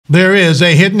There is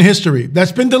a hidden history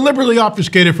that's been deliberately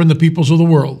obfuscated from the peoples of the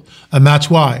world, and that's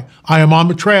why I am on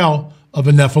the trail of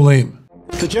a Nephilim.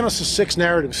 The Genesis 6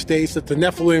 narrative states that the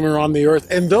Nephilim are on the earth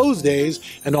in those days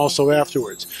and also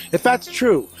afterwards. If that's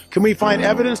true, can we find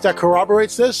evidence that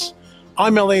corroborates this?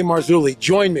 I'm L.A. Marzulli.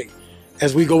 Join me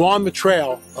as we go on the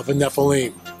trail of a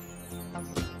Nephilim.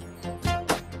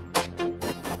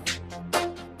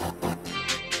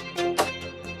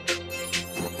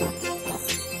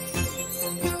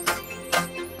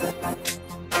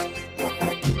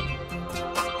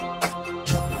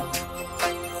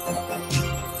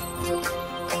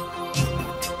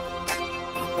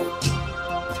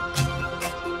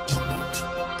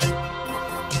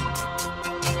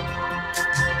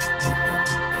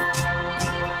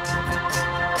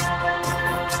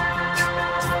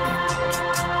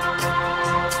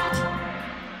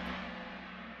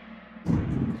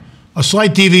 A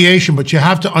slight deviation, but you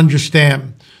have to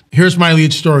understand. Here's my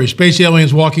lead story. Space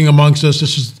aliens walking amongst us.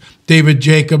 This is David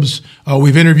Jacobs.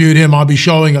 We've interviewed him. I'll be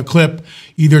showing a clip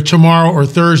either tomorrow or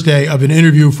Thursday of an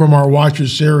interview from our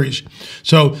Watchers series.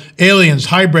 So aliens,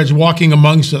 hybrids walking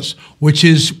amongst us, which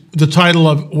is the title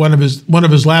of one of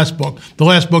his last book, the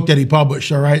last book that he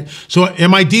published, all right? So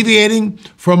am I deviating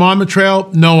from On the Trail?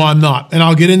 No, I'm not. And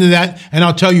I'll get into that, and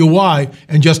I'll tell you why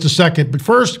in just a second. But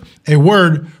first, a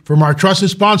word from our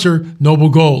trusted sponsor, Noble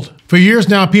Gold. For years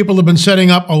now, people have been setting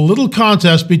up a little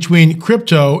contest between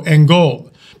crypto and gold.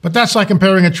 But that's like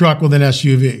comparing a truck with an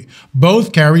SUV.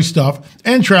 Both carry stuff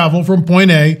and travel from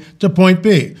point A to point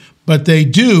B, but they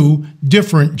do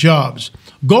different jobs.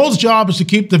 Gold's job is to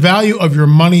keep the value of your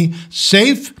money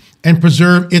safe and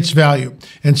preserve its value.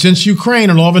 And since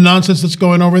Ukraine and all the nonsense that's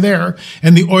going over there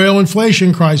and the oil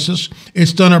inflation crisis,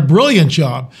 it's done a brilliant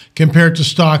job compared to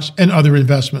stocks and other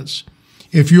investments.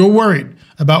 If you're worried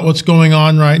about what's going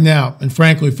on right now, and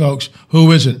frankly, folks,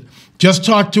 who isn't? Just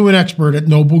talk to an expert at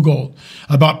Noble Gold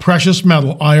about precious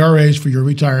metal IRAs for your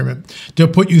retirement. They'll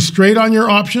put you straight on your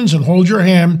options and hold your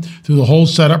hand through the whole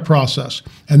setup process.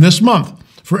 And this month,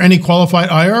 for any qualified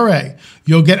IRA,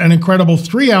 you'll get an incredible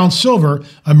 3-ounce silver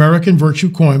American Virtue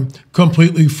coin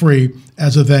completely free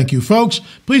as a thank you. Folks,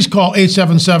 please call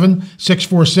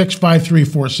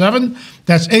 877-646-5347.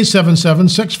 That's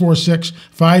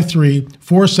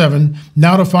 877-646-5347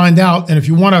 now to find out. And if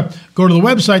you want to go to the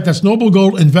website, that's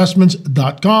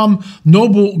noblegoldinvestments.com,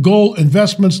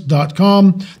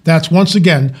 noblegoldinvestments.com. That's once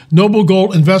again,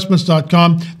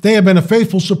 noblegoldinvestments.com. They have been a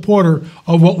faithful supporter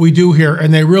of what we do here,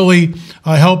 and they really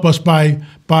help us by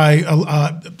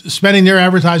spending their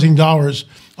advertising dollars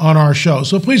on our show.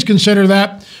 So please consider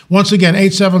that. Once again,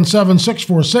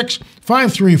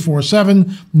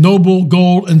 877-646-5347,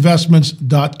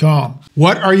 noblegoldinvestments.com.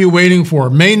 What are you waiting for?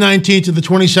 May 19th to the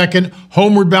 22nd,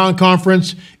 Homeward Bound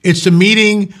Conference. It's the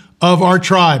meeting of our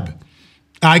tribe.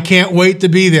 I can't wait to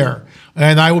be there.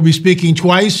 And I will be speaking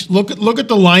twice. Look at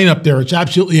the lineup there. It's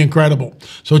absolutely incredible.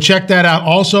 So check that out.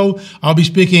 Also, I'll be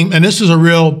speaking, and this is a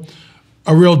real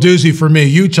doozy for me,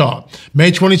 Utah.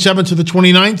 May 27th to the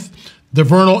 29th, the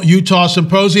Vernal Utah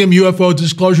Symposium, UFO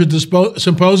Disclosure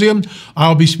Symposium.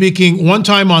 I'll be speaking one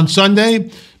time on Sunday.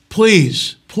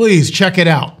 Please check it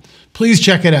out. Please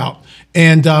check it out.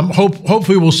 And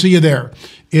hopefully we'll see you there.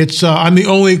 I'm the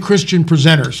only Christian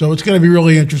presenter, so it's going to be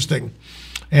really interesting.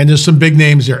 And there's some big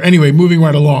names there. Anyway, moving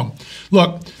right along.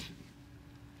 Look,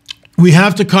 we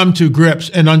have to come to grips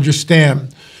and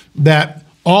understand that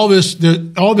all this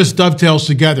dovetails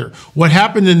together. What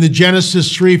happened in the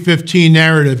Genesis 3:15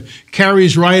 narrative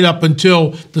carries right up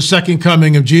until the second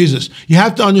coming of Jesus. You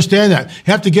have to understand that.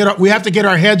 We have to get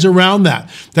our heads around that.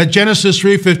 That Genesis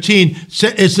 3:15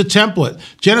 is the template.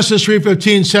 Genesis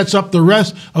 3:15 sets up the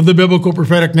rest of the biblical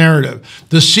prophetic narrative.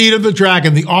 The seed of the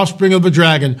dragon, the offspring of the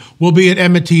dragon, will be at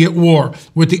enmity, at war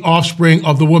with the offspring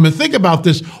of the woman. Think about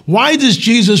this. Why does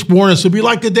Jesus warn us to be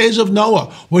like the days of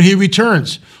Noah when he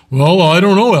returns? Well, I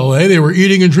don't know, L.A. They were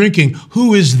eating and drinking.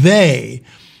 Who is they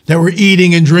that were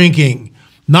eating and drinking?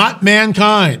 Not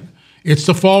mankind. It's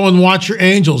the fallen watcher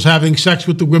angels having sex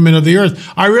with the women of the earth.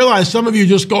 I realize some of you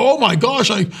just go, oh my gosh,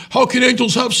 how can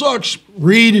angels have sex?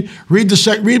 Read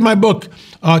my book,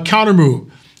 Countermove.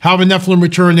 How the Nephilim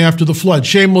returned after the flood.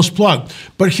 Shameless plug.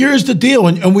 But here's the deal,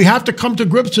 and we have to come to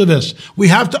grips with this. We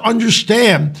have to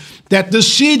understand that the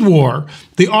seed war,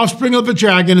 the offspring of the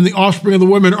dragon and the offspring of the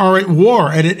woman are at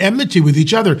war and at enmity with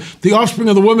each other. The offspring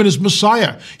of the woman is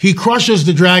Messiah. He crushes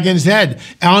the dragon's head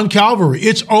on Calvary.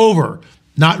 It's over.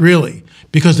 Not really,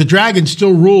 because the dragon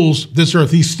still rules this earth.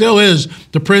 He still is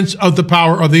the prince of the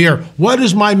power of the air. What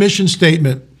is my mission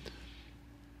statement?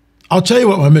 I'll tell you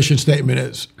what my mission statement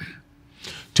is.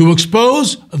 to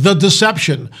expose the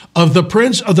deception of the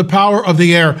prince of the power of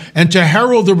the air, and to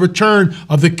herald the return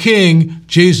of the King,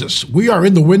 Jesus. We are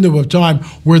in the window of time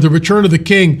where the return of the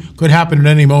King could happen at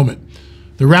any moment.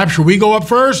 The rapture, we go up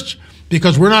first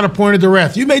because we're not appointed to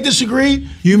wrath. You may disagree.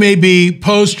 You may be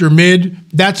post or mid.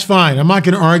 That's fine. I'm not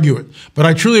going to argue it. But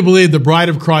I truly believe the bride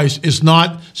of Christ is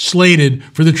not slated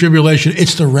for the tribulation.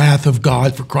 It's the wrath of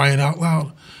God, for crying out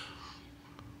loud.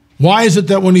 Why is it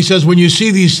that when he says, when you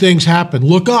see these things happen,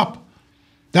 look up?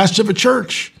 That's to the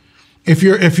church. If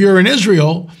you're in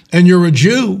Israel and you're a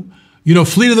Jew,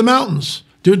 flee to the mountains.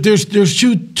 There's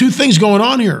two things going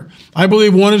on here. I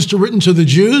believe one is written to the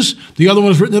Jews. The other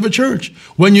one is written to the church.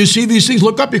 When you see these things,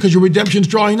 look up because your redemption's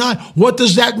drawing nigh. What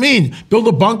does that mean? Build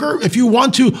a bunker? If you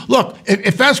want to, look,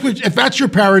 if that's your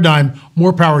paradigm,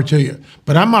 more power to you.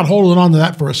 But I'm not holding on to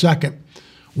that for a second.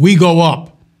 We go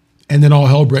up and then all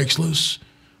hell breaks loose.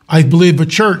 I believe the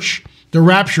church, the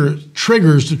rapture,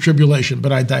 triggers the tribulation,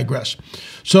 but I digress.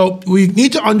 So we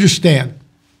need to understand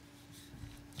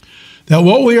that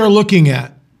what we are looking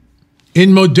at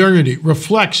in modernity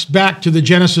reflects back to the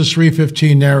Genesis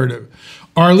 3:15 narrative.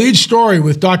 Our lead story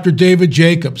with Dr. David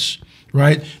Jacobs,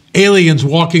 right? Aliens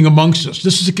walking amongst us.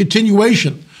 This is a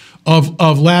continuation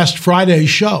of last Friday's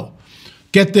show.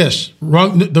 Get this,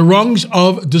 the rungs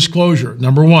of disclosure.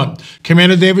 Number one,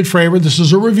 Commander David Fravor, this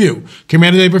is a review.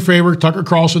 Commander David Fravor, Tucker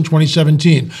Carlson,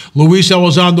 2017. Luis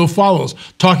Elizondo follows,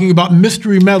 talking about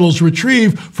mystery metals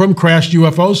retrieved from crashed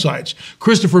UFO sites.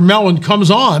 Christopher Mellon comes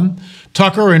on,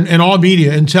 Tucker and all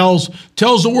media, and tells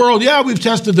the world, yeah, we've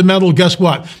tested the metal. Guess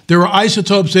what? There are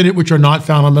isotopes in it which are not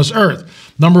found on this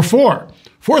earth. Number four,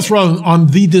 fourth rung on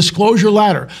the disclosure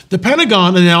ladder. The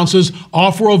Pentagon announces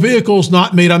off-world vehicles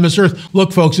not made on this earth.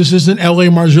 Look, folks, this isn't L.A.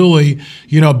 Marzulli,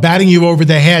 batting you over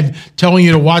the head, telling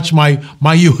you to watch my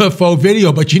UFO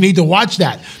video, but you need to watch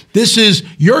that. This is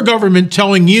your government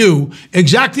telling you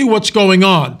exactly what's going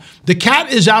on. The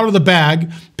cat is out of the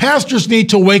bag. Pastors need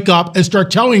to wake up and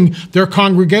start telling their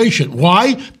congregation.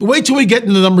 Why? Wait till we get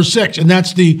into number 6, and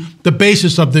that's the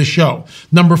basis of this show.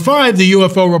 Number 5, the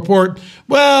UFO report.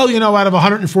 Well, out of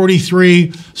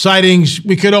 143 sightings,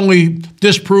 we could only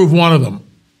disprove one of them.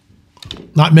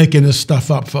 Not making this stuff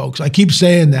up, folks. I keep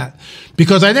saying that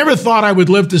because I never thought I would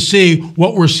live to see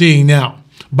what we're seeing now.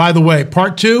 By the way,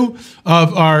 part 2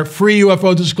 of our free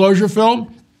UFO disclosure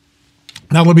film,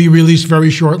 that will be released very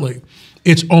shortly.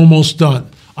 It's almost done.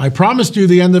 I promised you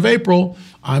the end of April.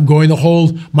 I'm going to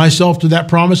hold myself to that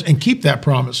promise and keep that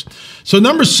promise. So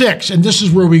number 6, and this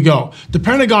is where we go. The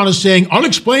Pentagon is saying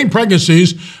unexplained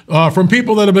pregnancies from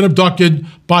people that have been abducted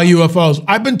by UFOs.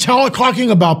 I've been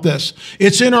talking about this.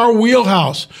 It's in our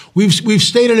wheelhouse. We've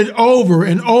stated it over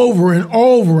and over and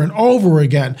over and over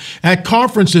again at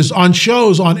conferences, on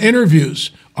shows, on interviews.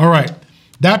 All right.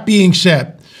 That being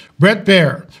said, Brett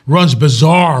Baer runs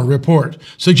bizarre report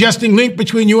suggesting link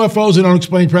between UFOs and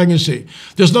unexplained pregnancy.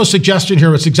 There's no suggestion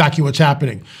here. It's exactly what's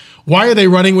happening. Why are they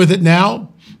running with it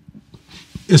now?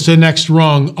 It's the next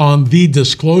rung on the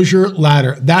disclosure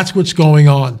ladder. That's what's going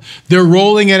on. They're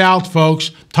rolling it out, folks.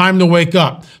 Time to wake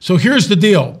up. So here's the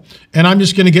deal, and I'm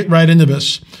just going to get right into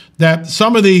this, that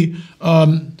some of the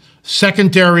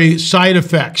secondary side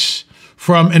effects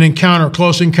from an encounter,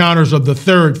 close encounters of the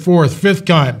 3rd, 4th, 5th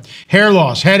kind, hair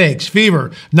loss, headaches,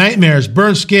 fever, nightmares,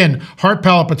 burnt skin, heart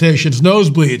palpitations,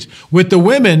 nosebleeds. With the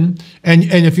women, and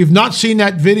if you've not seen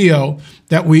that video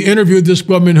that we interviewed this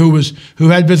woman who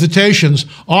had visitations,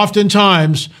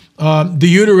 oftentimes the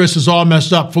uterus is all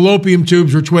messed up. Fallopian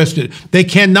tubes are twisted. They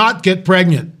cannot get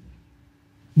pregnant.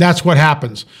 That's what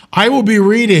happens. I will be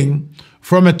reading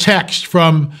from a text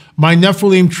from my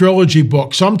Nephilim trilogy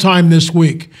book sometime this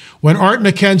week when Art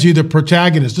McKenzie, the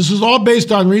protagonist, this is all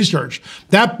based on research.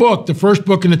 That book, the first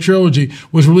book in the trilogy,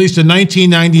 was released in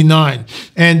 1999,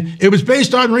 and it was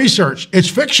based on research. It's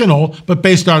fictional, but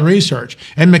based on research.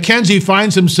 And McKenzie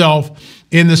finds himself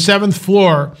in the 7th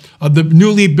floor of the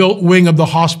newly built wing of the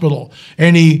hospital,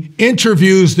 and he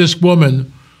interviews this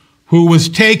woman who was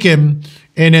taken,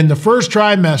 and in the first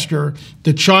trimester,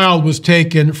 the child was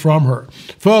taken from her.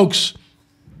 Folks,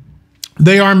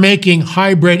 they are making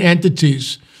hybrid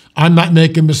entities. I'm not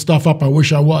making this stuff up. I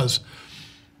wish I was.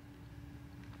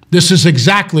 This is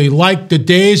exactly like the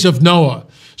days of Noah.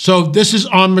 So this is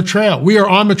on the trail. We are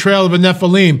on the trail of a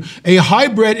Nephilim. A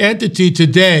hybrid entity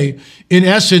today, in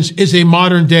essence, is a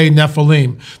modern-day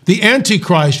Nephilim. The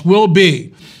Antichrist will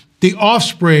be the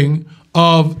offspring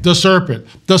of the serpent,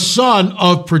 the son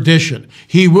of perdition.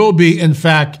 He will be, in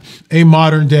fact, a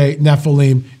modern-day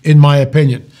Nephilim, in my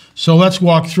opinion. So let's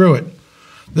walk through it.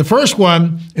 The first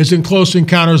one is in Close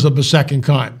Encounters of the Second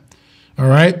Kind. All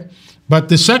right? But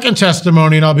the second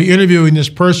testimony, and I'll be interviewing this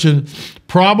person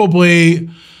probably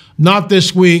not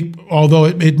this week, although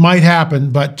it might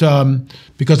happen, but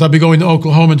because I'll be going to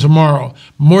Oklahoma tomorrow.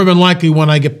 More than likely when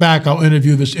I get back, I'll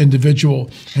interview this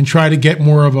individual and try to get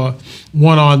more of a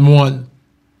one-on-one.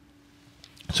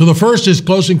 So the first is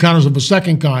close encounters of a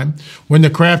second kind, when the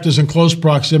craft is in close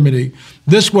proximity.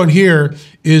 This one here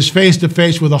is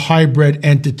face-to-face with a hybrid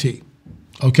entity.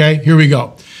 Okay, here we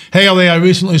go. Hey, LA, I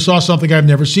recently saw something I've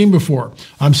never seen before.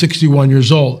 I'm 61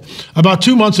 years old. About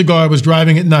 2 months ago, I was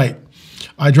driving at night.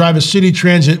 I drive a city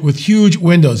transit with huge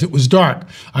windows. It was dark.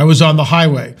 I was on the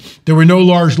highway. There were no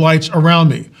large lights around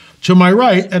me. To my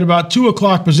right, at about 2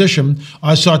 o'clock position,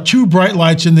 I saw two bright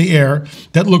lights in the air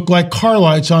that looked like car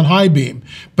lights on high beam,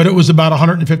 but it was about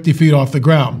 150 feet off the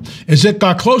ground. As it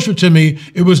got closer to me,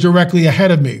 it was directly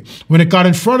ahead of me. When it got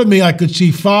in front of me, I could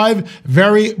see 5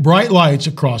 very bright lights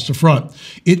across the front.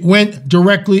 I went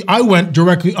directly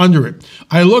under it.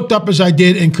 I looked up as I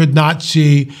did and could not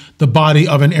see the body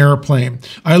of an airplane.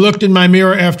 I looked in my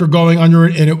mirror after going under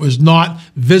it, and it was not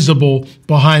visible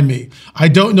behind me. I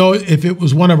don't know if it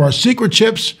was one of our secret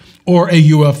chips or a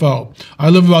UFO. I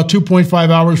live about 2.5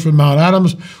 hours from Mount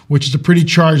Adams, which is a pretty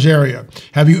charged area.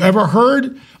 Have you ever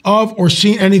heard of or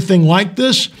seen anything like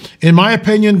this? In my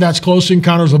opinion, that's close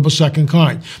encounters of a second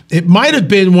kind. It might have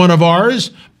been one of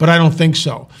ours, but I don't think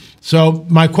so. So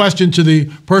my question to the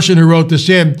person who wrote this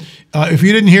in, if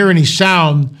you didn't hear any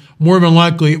sound, more than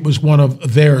likely it was one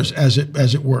of theirs, as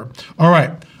it were. All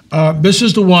right, this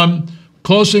is the one,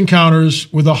 close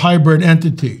encounters with a hybrid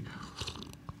entity.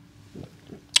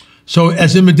 So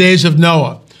as in the days of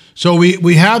Noah. So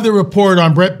we have the report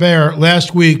on Brett Baer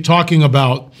last week talking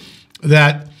about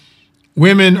that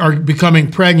women are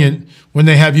becoming pregnant when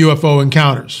they have UFO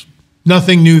encounters.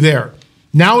 Nothing new there.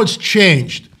 Now it's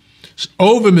changed.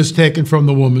 Ovum is taken from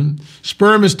the woman.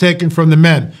 Sperm is taken from the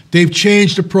men. They've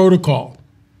changed the protocol.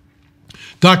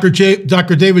 Dr.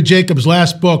 David Jacobs'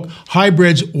 last book,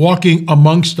 Hybrids Walking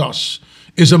Amongst Us,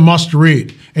 is a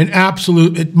must-read. An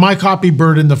absolute, my copy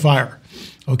burned in the fire,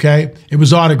 okay? It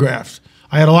was autographed.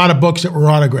 I had a lot of books that were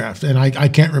autographed, and I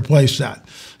can't replace that.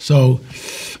 So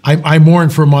I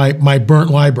mourn for my burnt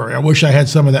library. I wish I had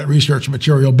some of that research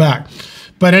material back.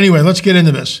 But anyway, let's get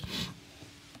into this.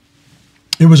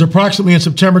 It was approximately in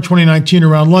September 2019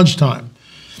 around lunchtime.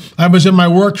 I was in my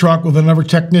work truck with another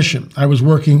technician I was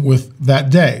working with that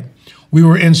day. We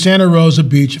were in Santa Rosa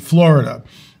Beach, Florida,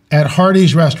 at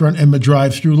Hardee's restaurant in the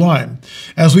drive-through line.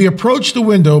 As we approached the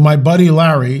window, my buddy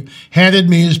Larry handed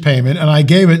me his payment, and I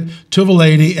gave it to the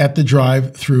lady at the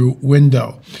drive-through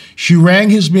window. She rang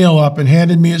his meal up and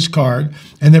handed me his card,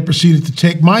 and then proceeded to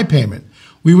take my payment.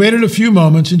 We waited a few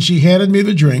moments, and she handed me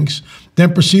the drinks,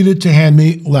 then proceeded to hand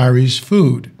me Larry's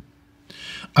food.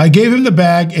 I gave him the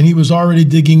bag, and he was already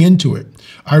digging into it.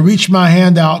 I reached my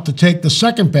hand out to take the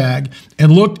second bag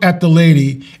and looked at the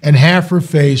lady, and half her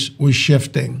face was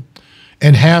shifting.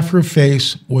 And half her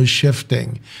face was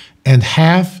shifting. And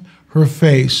half her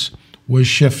face was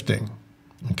shifting.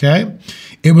 Okay?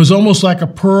 It was almost like a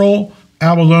pearl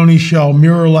abalone shell,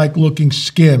 mirror-like looking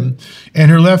skin,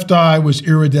 and her left eye was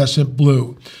iridescent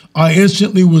blue. I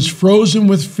instantly was frozen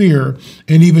with fear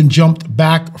and even jumped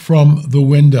back from the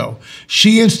window.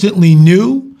 She instantly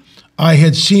knew I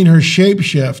had seen her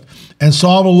shapeshift and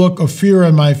saw the look of fear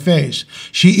on my face.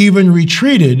 She even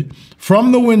retreated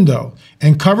from the window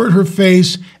and covered her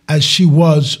face as she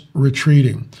was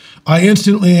retreating. I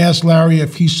instantly asked Larry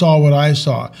if he saw what I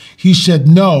saw. He said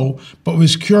no, but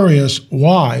was curious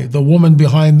why the woman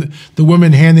behind the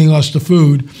woman handing us the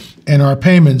food and our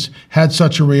payments had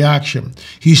such a reaction.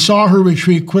 He saw her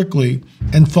retreat quickly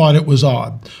and thought it was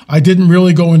odd. I didn't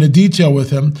really go into detail with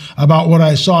him about what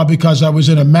I saw because I was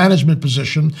in a management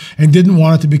position and didn't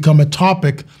want it to become a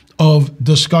topic of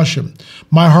discussion.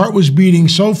 My heart was beating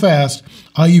so fast,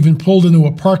 I even pulled into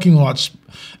a parking lot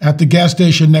at the gas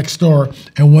station next door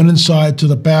and went inside to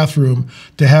the bathroom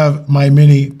to have my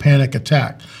mini panic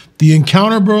attack. The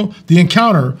encounter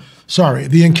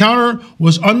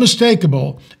was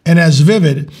unmistakable and as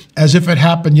vivid as if it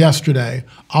happened yesterday.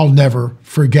 I'll never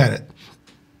forget it.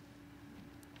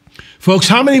 Folks,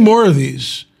 how many more of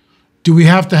these do we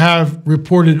have to have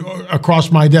reported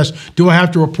across my desk? Do I have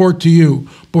to report to you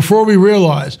before we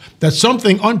realize that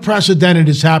something unprecedented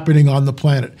is happening on the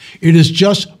planet? It is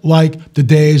just like the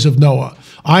days of Noah.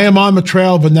 I am on the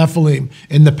trail of the Nephilim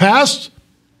in the past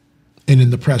and in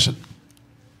the present.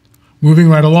 Moving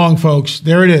right along, folks,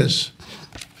 there it is.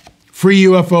 Free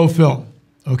UFO film,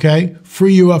 okay?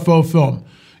 Free UFO film.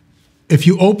 If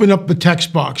you open up the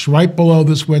text box right below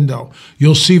this window,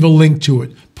 you'll see the link to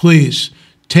it. Please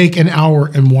take an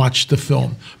hour and watch the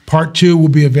film. Part 2 will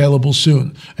be available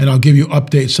soon, and I'll give you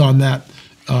updates on that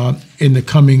in the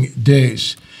coming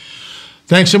days.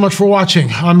 Thanks so much for watching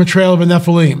on the Trail of a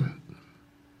Nephilim.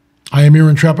 I am your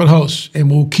intrepid host, and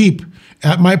will keep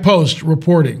at my post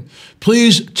reporting.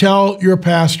 Please tell your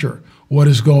pastor what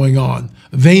is going on.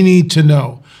 They need to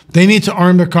know. They need to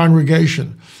arm their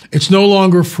congregation. It's no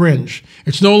longer fringe.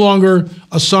 It's no longer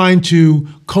assigned to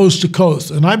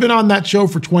coast. And I've been on that show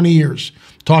for 20 years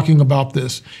talking about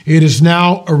this. It is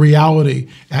now a reality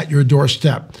at your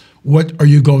doorstep. What are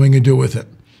you going to do with it?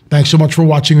 Thanks so much for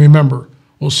watching. Remember,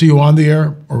 we'll see you on the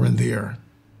air or in the air.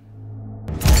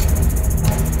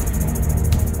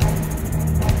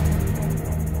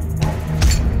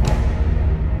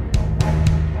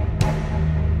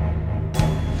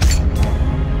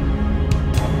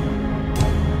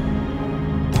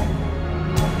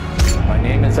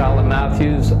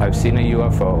 I've seen a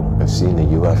UFO. I've seen a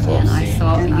UFO. And I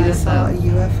saw a UFO.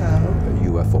 A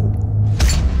UFO.